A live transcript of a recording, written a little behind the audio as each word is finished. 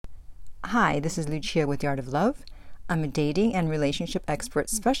Hi, this is Lucia with The Art of Love. I'm a dating and relationship expert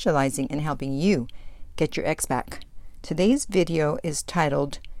specializing in helping you get your ex back. Today's video is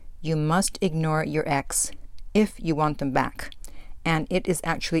titled, You Must Ignore Your Ex If You Want Them Back. And it is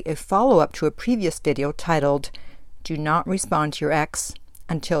actually a follow-up to a previous video titled, Do Not Respond to Your Ex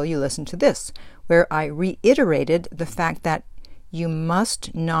Until You Listen to This, where I reiterated the fact that you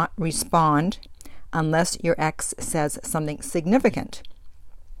must not respond unless your ex says something significant.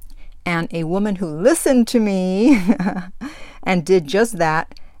 And a woman who listened to me and did just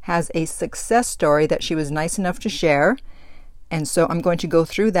that has a success story that she was nice enough to share. And so I'm going to go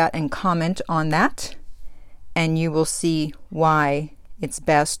through that and comment on that. And you will see why it's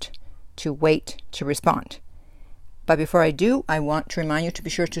best to wait to respond. But before I do, I want to remind you to be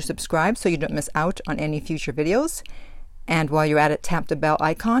sure to subscribe so you don't miss out on any future videos. And while you're at it, tap the bell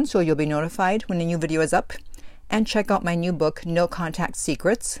icon so you'll be notified when a new video is up. And check out my new book, No Contact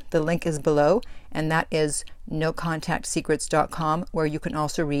Secrets. The link is below, and that is nocontactsecrets.com, where you can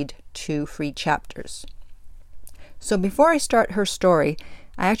also read 2 free chapters. So before I start her story,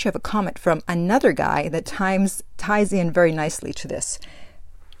 I actually have a comment from another guy that ties in very nicely to this.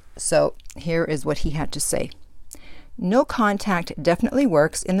 So here is what he had to say. No contact definitely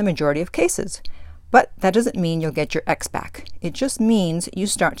works in the majority of cases, but that doesn't mean you'll get your ex back. It just means you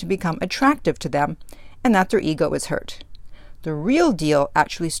start to become attractive to them and that their ego is hurt. The real deal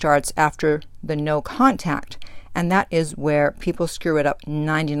actually starts after the no contact, and that is where people screw it up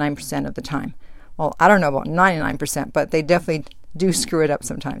 99% of the time. Well, I don't know about 99%, but they definitely do screw it up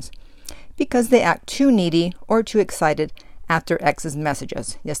sometimes because they act too needy or too excited at their ex's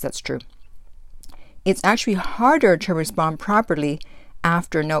messages. Yes, that's true. It's actually harder to respond properly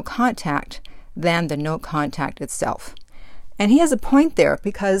after no contact than the no contact itself. And he has a point there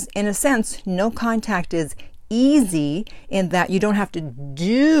because, in a sense, no contact is easy in that you don't have to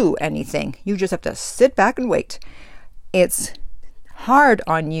do anything. You just have to sit back and wait. It's hard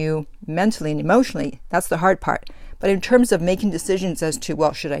on you mentally and emotionally. That's the hard part. But in terms of making decisions as to,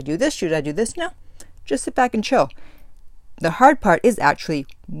 well, should I do this? Should I do this? No, just sit back and chill. The hard part is actually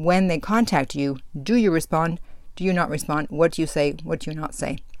when they contact you. Do you respond? Do you not respond? What do you say? What do you not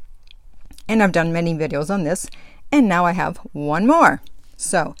say? And I've done many videos on this. And now I have one more.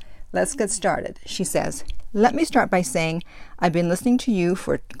 So let's get started. She says, let me start by saying I've been listening to you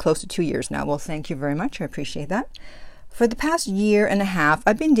for close to 2 years now. Well, thank you very much. I appreciate that. For the past 1.5 years,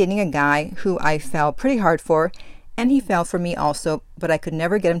 I've been dating a guy who I fell pretty hard for, and he fell for me also, but I could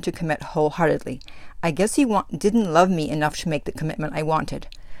never get him to commit wholeheartedly. I guess he didn't love me enough to make the commitment I wanted.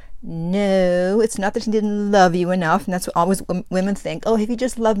 No, it's not that he didn't love you enough, and that's what always women think. Oh, if he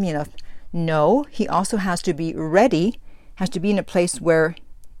just loved me enough. No, he also has to be ready, has to be in a place where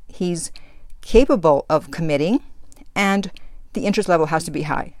he's capable of committing, and the interest level has to be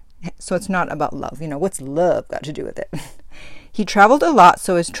high. So it's not about love. You know, what's love got to do with it? He traveled a lot,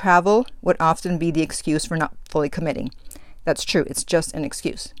 so his travel would often be the excuse for not fully committing. That's true. It's just an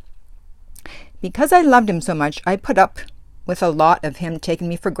excuse. Because I loved him so much, I put up with a lot of him taking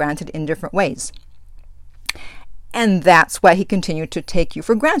me for granted in different ways. And that's why he continued to take you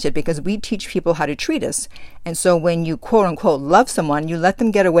for granted, because we teach people how to treat us. And so when you quote unquote love someone, you let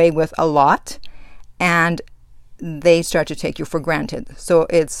them get away with a lot and they start to take you for granted. So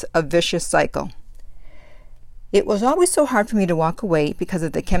it's a vicious cycle. It was always so hard for me to walk away because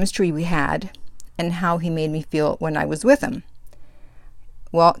of the chemistry we had and how he made me feel when I was with him.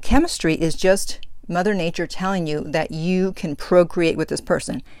 Well, chemistry is just Mother Nature telling you that you can procreate with this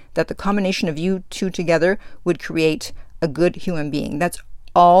person, that the combination of you two together would create a good human being. That's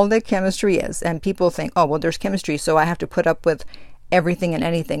all that chemistry is. And people think, oh, well, there's chemistry, so I have to put up with everything and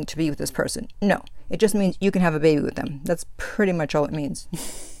anything to be with this person. No, it just means you can have a baby with them. That's pretty much all it means.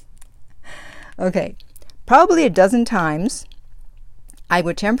 Okay, probably 12 times, I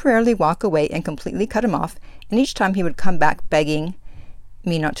would temporarily walk away and completely cut him off. And each time he would come back begging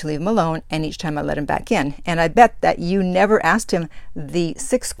me not to leave him alone, and each time I let him back in. And I bet that you never asked him the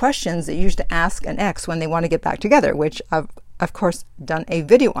 6 questions that you used to ask an ex when they want to get back together, which I've, of course, done a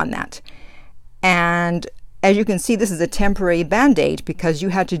video on that. And as you can see, this is a temporary band-aid because you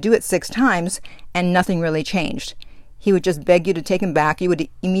had to do it 6 times and nothing really changed. He would just beg you to take him back. You would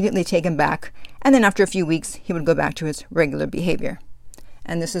immediately take him back. And then after a few weeks, he would go back to his regular behavior.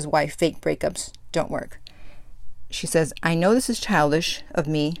 And this is why fake breakups don't work. She says, I know this is childish of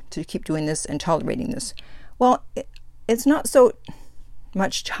me to keep doing this and tolerating this. Well, it's not so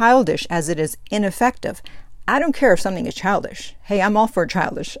much childish as it is ineffective. I don't care if something is childish. Hey, I'm all for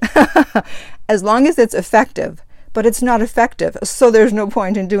childish. As long as it's effective. But it's not effective, so there's no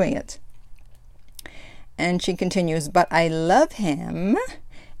point in doing it. And she continues, but I love him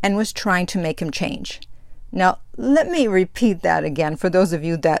and was trying to make him change. Now, let me repeat that again for those of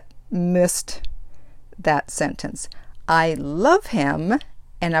you that missed that sentence. I love him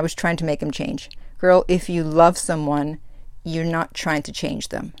and I was trying to make him change. Girl, if you love someone, you're not trying to change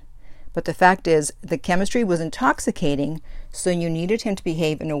them. But the fact is, the chemistry was intoxicating, so you needed him to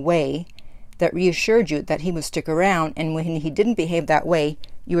behave in a way that reassured you that he would stick around, and when he didn't behave that way,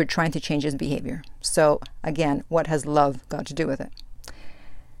 you were trying to change his behavior. So again, what has love got to do with it?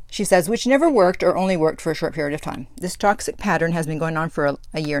 She says, which never worked or only worked for a short period of time. This toxic pattern has been going on for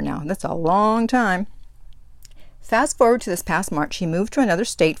a year now. That's a long time. Fast forward to this past March, he moved to another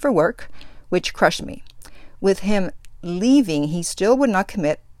state for work, which crushed me. With him leaving, he still would not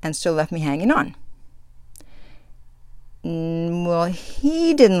commit and still left me hanging on. Well,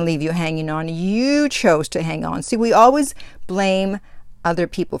 he didn't leave you hanging on. You chose to hang on. See, we always blame other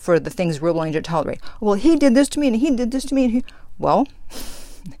people for the things we're willing to tolerate. Well, he did this to me and he did this to me. And well,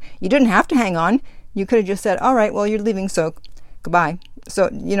 you didn't have to hang on. You could have just said, all right, well, you're leaving, so goodbye. So,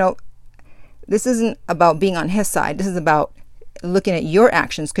 this isn't about being on his side. This is about looking at your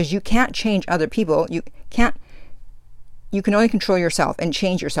actions, because you can't change other people. You can only control yourself and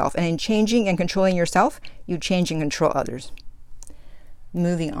change yourself. And in changing and controlling yourself, you change and control others.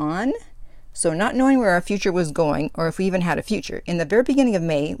 Moving on. So not knowing where our future was going, or if we even had a future. In the very beginning of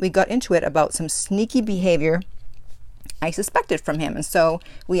May, we got into it about some sneaky behavior I suspected from him. And so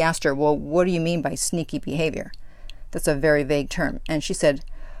we asked her, well, what do you mean by sneaky behavior? That's a very vague term. And she said,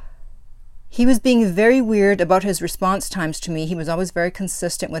 he was being very weird about his response times to me. He was always very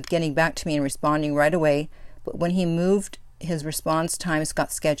consistent with getting back to me and responding right away. But when he moved, his response times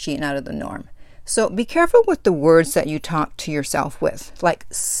got sketchy and out of the norm. So be careful with the words that you talk to yourself with, like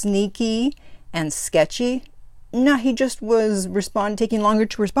sneaky and sketchy. No, he just was taking longer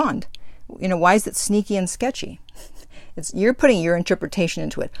to respond. Why is it sneaky and sketchy? You're putting your interpretation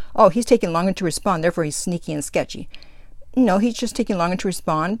into it. Oh, he's taking longer to respond, therefore he's sneaky and sketchy. No, he's just taking longer to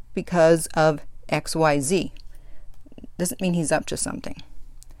respond because of X, Y, Z. Doesn't mean he's up to something.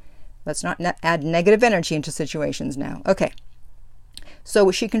 Let's not add negative energy into situations now. Okay. So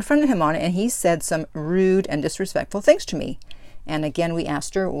she confronted him on it, and he said some rude and disrespectful things to me. And again, we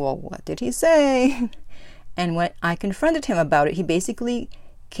asked her, well, what did he say? And when I confronted him about it, he basically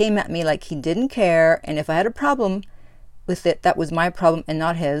came at me like he didn't care. And if I had a problem with it, that was my problem and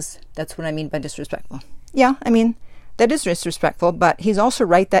not his. That's what I mean by disrespectful. Yeah, that is disrespectful, but he's also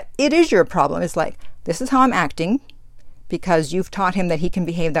right that it is your problem. It's like, this is how I'm acting, because you've taught him that he can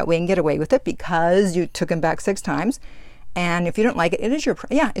behave that way and get away with it because you took him back 6 times. And if you don't like it, it is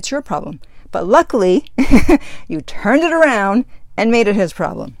it's your problem. But luckily, you turned it around and made it his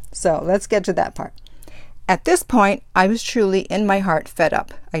problem. So let's get to that part. At this point, I was truly in my heart fed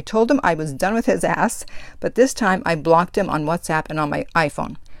up. I told him I was done with his ass, but this time I blocked him on WhatsApp and on my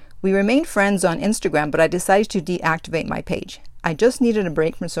iPhone. We remained friends on Instagram, but I decided to deactivate my page. I just needed a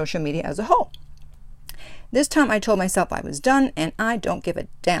break from social media as a whole. This time I told myself I was done, and I don't give a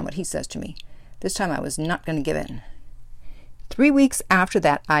damn what he says to me. This time I was not going to give in. 3 weeks after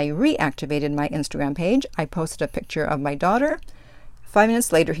that, I reactivated my Instagram page. I posted a picture of my daughter. 5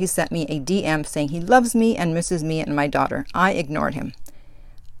 minutes later, he sent me a DM saying he loves me and misses me and my daughter. I ignored him.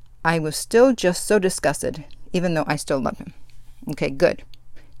 I was still just so disgusted, even though I still love him. Okay, good.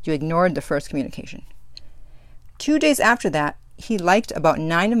 You ignored the first communication. 2 days after that, he liked about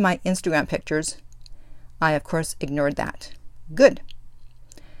 9 of my Instagram pictures. I, of course, ignored that. Good.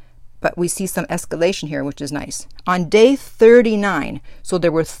 But we see some escalation here, which is nice. On day 39, so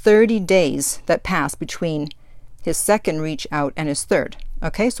there were 30 days that passed between his second reach out and his third.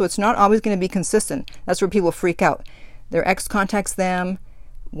 Okay, so it's not always going to be consistent. That's where people freak out. Their ex contacts them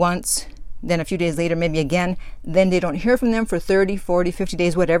once, then a few days later, maybe again. Then they don't hear from them for 30, 40, 50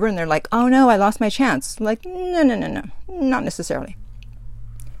 days, whatever. And they're like, oh no, I lost my chance. Like, no, not necessarily.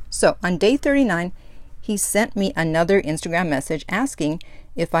 So on day 39, he sent me another Instagram message asking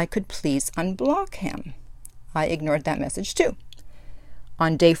if I could please unblock him. I ignored that message too.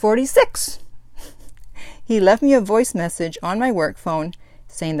 On day 46, he left me a voice message on my work phone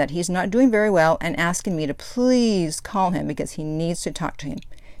saying that he's not doing very well and asking me to please call him because he needs to talk to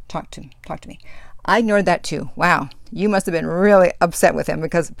me. I ignored that too. Wow, you must have been really upset with him,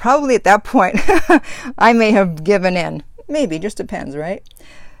 because probably at that point I may have given in. Maybe, just depends, right?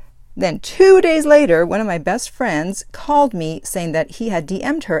 Then 2 days later, one of my best friends called me saying that he had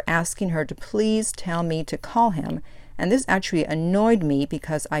DM'd her asking her to please tell me to call him. And this actually annoyed me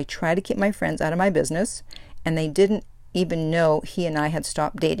because I try to keep my friends out of my business, and they didn't even know he and I had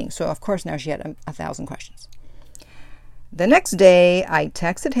stopped dating. So of course now she had 1,000 questions. The next day, I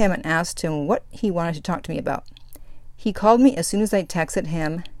texted him and asked him what he wanted to talk to me about. He called me as soon as I texted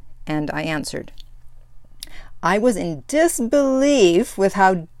him, and I answered. I was in disbelief with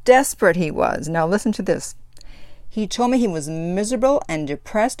how desperate he was. Now listen to this. He told me he was miserable and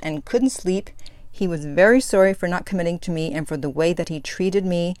depressed and couldn't sleep. He was very sorry for not committing to me and for the way that he treated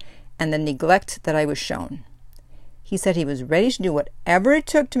me and the neglect that I was shown. He said he was ready to do whatever it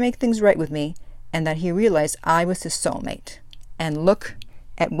took to make things right with me and that he realized I was his soulmate. And look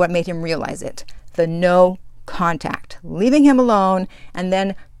at what made him realize it. The no contact. Leaving him alone and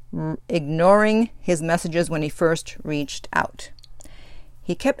then ignoring his messages when he first reached out.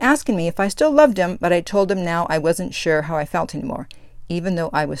 He kept asking me if I still loved him, but I told him now I wasn't sure how I felt anymore, even though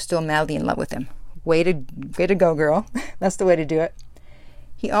I was still madly in love with him. Way to go, girl. That's the way to do it.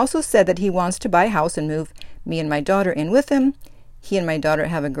 He also said that he wants to buy a house and move me and my daughter in with him. He and my daughter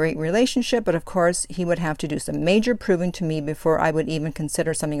have a great relationship, but of course he would have to do some major proving to me before I would even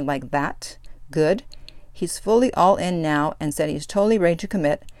consider something like that. Good. He's fully all in now and said he's totally ready to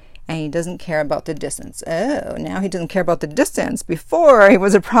commit, and he doesn't care about the distance. Oh, now he doesn't care about the distance. Before, it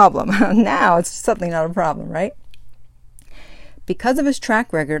was a problem. Now it's suddenly not a problem, right? Because of his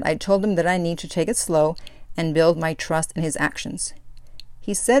track record, I told him that I need to take it slow and build my trust in his actions.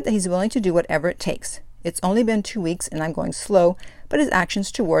 He said that he's willing to do whatever it takes. It's only been 2 weeks and I'm going slow, but his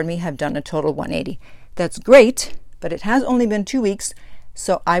actions toward me have done a total 180. That's great, but it has only been 2 weeks,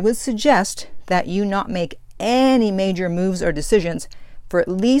 so I would suggest that you not make any major moves or decisions for at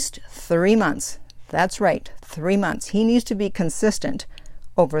least 3 months. That's right, 3 months. He needs to be consistent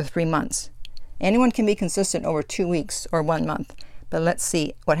over 3 months. Anyone can be consistent over 2 weeks or 1 month, but let's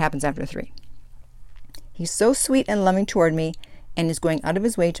see what happens after 3. He's so sweet and loving toward me, and is going out of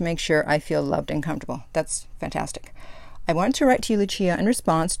his way to make sure I feel loved and comfortable. That's fantastic. I wanted to write to you, Lucia, in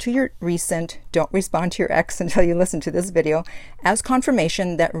response to your recent "don't respond to your ex until you listen to this video" as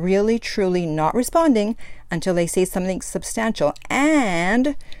confirmation that really, truly not responding until they say something substantial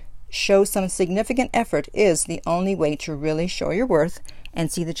and show some significant effort is the only way to really show your worth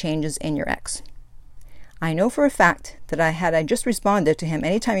and see the changes in your ex. I know for a fact that had I just responded to him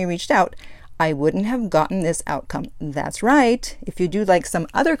anytime he reached out, I wouldn't have gotten this outcome. That's right. If you do like some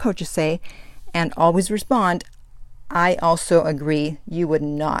other coaches say and always respond, I also agree you would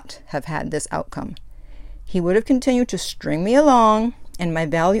not have had this outcome. He would have continued to string me along, and my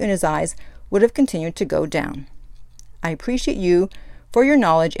value in his eyes would have continued to go down. I appreciate you for your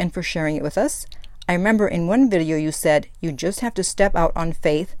knowledge and for sharing it with us. I remember in one video you said you just have to step out on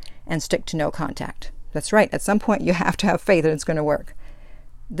faith and stick to no contact. That's right. At some point you have to have faith that it's going to work.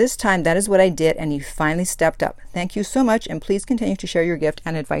 This time, that is what I did, and you finally stepped up. Thank you so much, and please continue to share your gift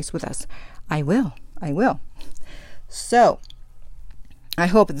and advice with us. I will. So, I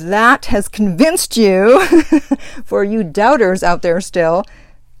hope that has convinced you, for you doubters out there still,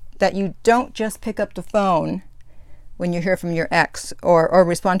 that you don't just pick up the phone when you hear from your ex or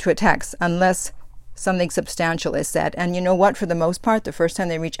respond to a text unless something substantial is said. And you know what? For the most part, the first time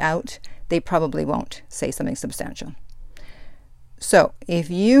they reach out, they probably won't say something substantial. So,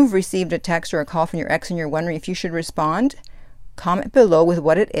 if you've received a text or a call from your ex and you're wondering if you should respond, comment below with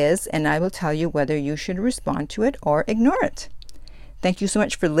what it is, and I will tell you whether you should respond to it or ignore it. Thank you so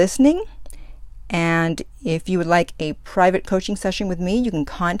much for listening. And if you would like a private coaching session with me, you can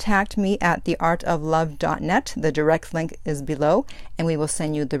contact me at theartoflove.net. The direct link is below, and we will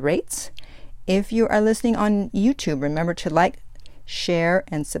send you the rates. If you are listening on YouTube, remember to like, share,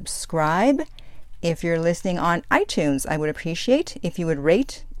 and subscribe. If you're listening on iTunes, I would appreciate if you would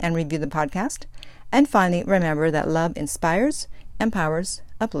rate and review the podcast. And finally, remember that love inspires, empowers,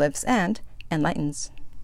 uplifts, and enlightens.